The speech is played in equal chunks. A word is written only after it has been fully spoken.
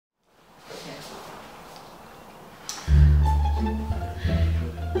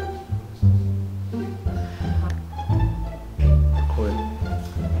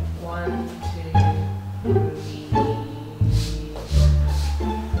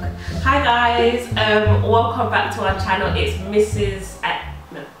Hi guys, welcome back to our channel. It's Mrs. and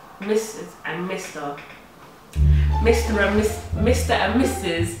Mr. and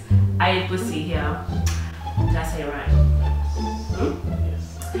Mrs. Ayebusi here. Did I say it right? Yes.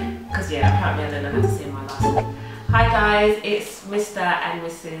 Because yeah, apparently I don't know how to say my last name. Hi guys, it's Mr. and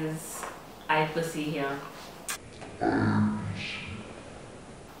Mrs. Ayebusi here.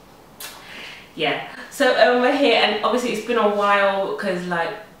 Yeah, so we're here, and obviously it's been a while because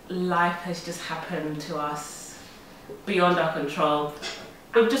like life has just happened to us beyond our control.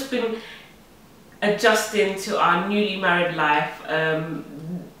 We've just been adjusting to our newly married life,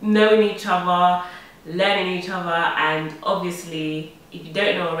 knowing each other, learning each other, and obviously, if you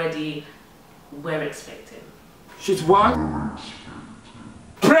don't know already, we're expecting. She's what?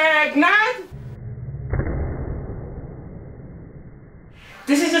 Pregnant?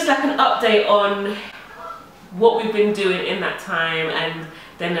 This is just like an update on what we've been doing in that time, and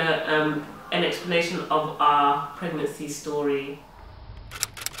then an explanation of our pregnancy story.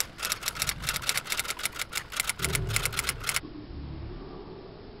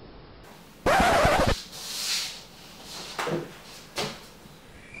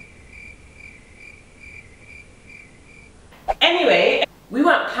 Anyway, we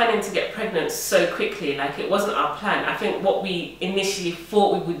weren't planning to get pregnant so quickly, like it wasn't our plan. I think what we initially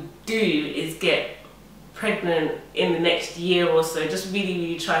thought we would do is get pregnant in the next year or so, just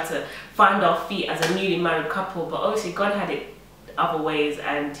really try to find our feet as a newly married couple, but obviously God had it other ways,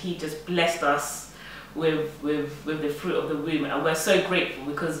 and he just blessed us with the fruit of the womb, and we're so grateful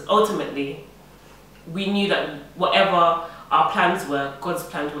because ultimately we knew that whatever our plans were, God's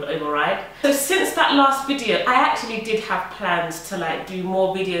plans would override. So since that last video, I actually did have plans to like do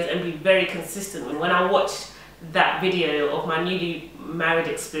more videos and be very consistent. When I watched that video of my newly married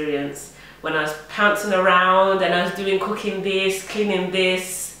experience, when I was pouncing around and I was doing cooking this, cleaning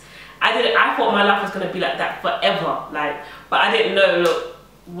this, I thought my life was gonna be like that forever. But I didn't know, look,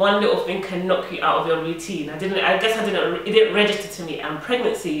 one little thing can knock you out of your routine. It didn't register to me, and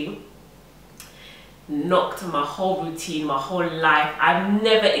pregnancy knocked my whole routine, my whole life. I've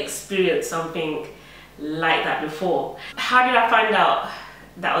never experienced something like that before. How did I find out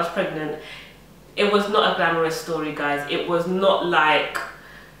that I was pregnant? It was not a glamorous story, guys. It was not like,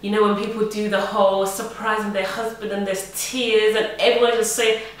 you know, when people do the whole surprising their husband and there's tears and everyone's just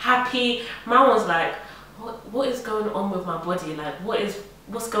so happy. Mine was like, what is going on with my body? Like,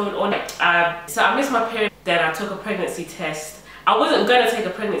 what's going on? So I missed my period. Then I took a pregnancy test. I wasn't going to take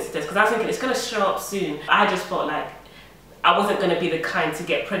a pregnancy test because I was thinking it's going to show up soon. I just felt like I wasn't going to be the kind to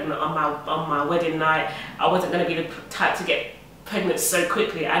get pregnant on my wedding night. I wasn't going to be the type to get pregnant so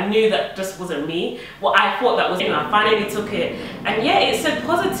quickly. I knew that just wasn't me. Well, I thought that was it. I finally took it, and yeah, it said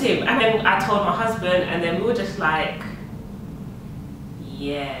positive. And then I told my husband, and then we were just like,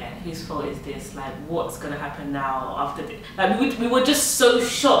 yeah, whose fault is this? Like, what's going to happen now after this? Like, we were just so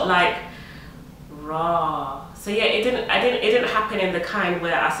shocked, like, raw. So yeah, it didn't happen in the kind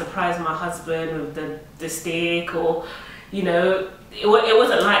where I surprised my husband with the steak, or, you know, it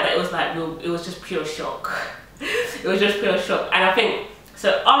wasn't like that. It was like, it was just pure shock. It was just pure shock. And I think,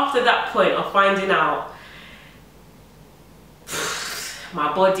 so after that point of finding out,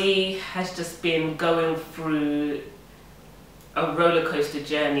 my body has just been going through a roller coaster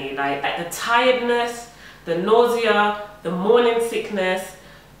journey. Like the tiredness, the nausea, the morning sickness,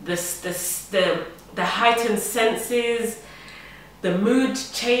 the heightened senses, the mood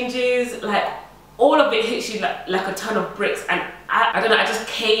changes, like all of it hits you like a ton of bricks. And I don't know, I just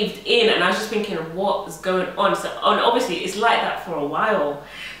caved in, and I was just thinking, what is going on? So, and obviously it's like that for a while.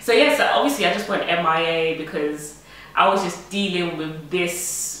 So yeah, so obviously I just went MIA because I was just dealing with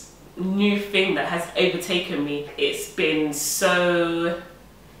this new thing that has overtaken me. It's been so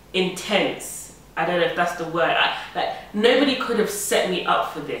intense. I don't know if that's the word. Like, nobody could have set me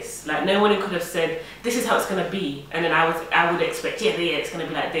up for this. Like, no one could have said, this is how it's going to be. And then I would expect, yeah, it's going to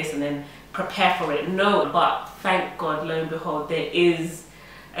be like this, and then prepare for it. No, but thank God, lo and behold, there is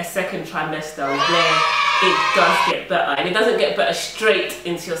a second trimester where it does get better. And it doesn't get better straight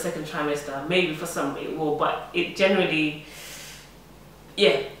into your second trimester. Maybe for some it will, but it generally,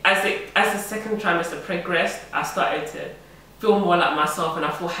 yeah, as the second trimester progressed, I started to feel more like myself, and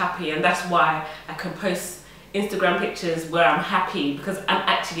I feel happy, and that's why I can post Instagram pictures where I'm happy, because I'm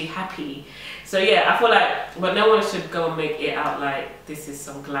actually happy. So yeah, I feel like, but no one should go and make it out like this is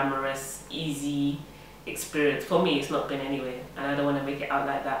some glamorous, easy experience. For me, it's not been anyway, and I don't want to make it out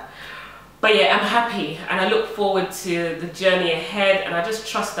like that. But yeah, I'm happy, and I look forward to the journey ahead, and I just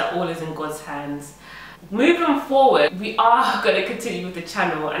trust that all is in God's hands. Moving forward, we are going to continue with the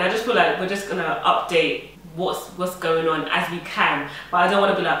channel, and I just feel like we're just going to update what's going on as we can, but I don't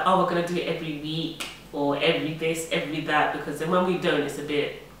want to be like, oh, we're going to do it every week or every this, every that, because then when we don't, it's a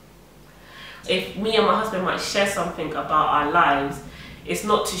bit, if me and my husband might share something about our lives, it's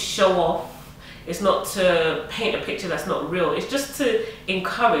not to show off, it's not to paint a picture that's not real, it's just to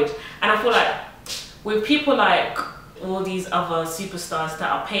encourage. And I feel like with people like all these other superstars that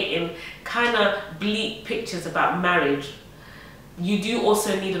are painting kind of bleak pictures about marriage, you do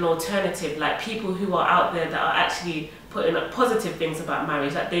also need an alternative, like people who are out there that are actually putting up positive things about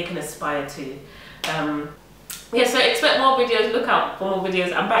marriage that they can aspire to. Yeah, so expect more videos, look out for more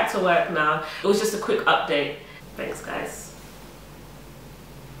videos. I'm back to work now. It was just a quick update. Thanks guys.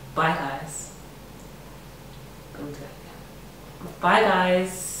 Bye guys. Bye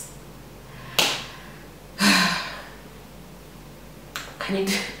guys. Can you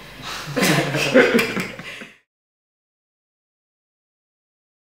do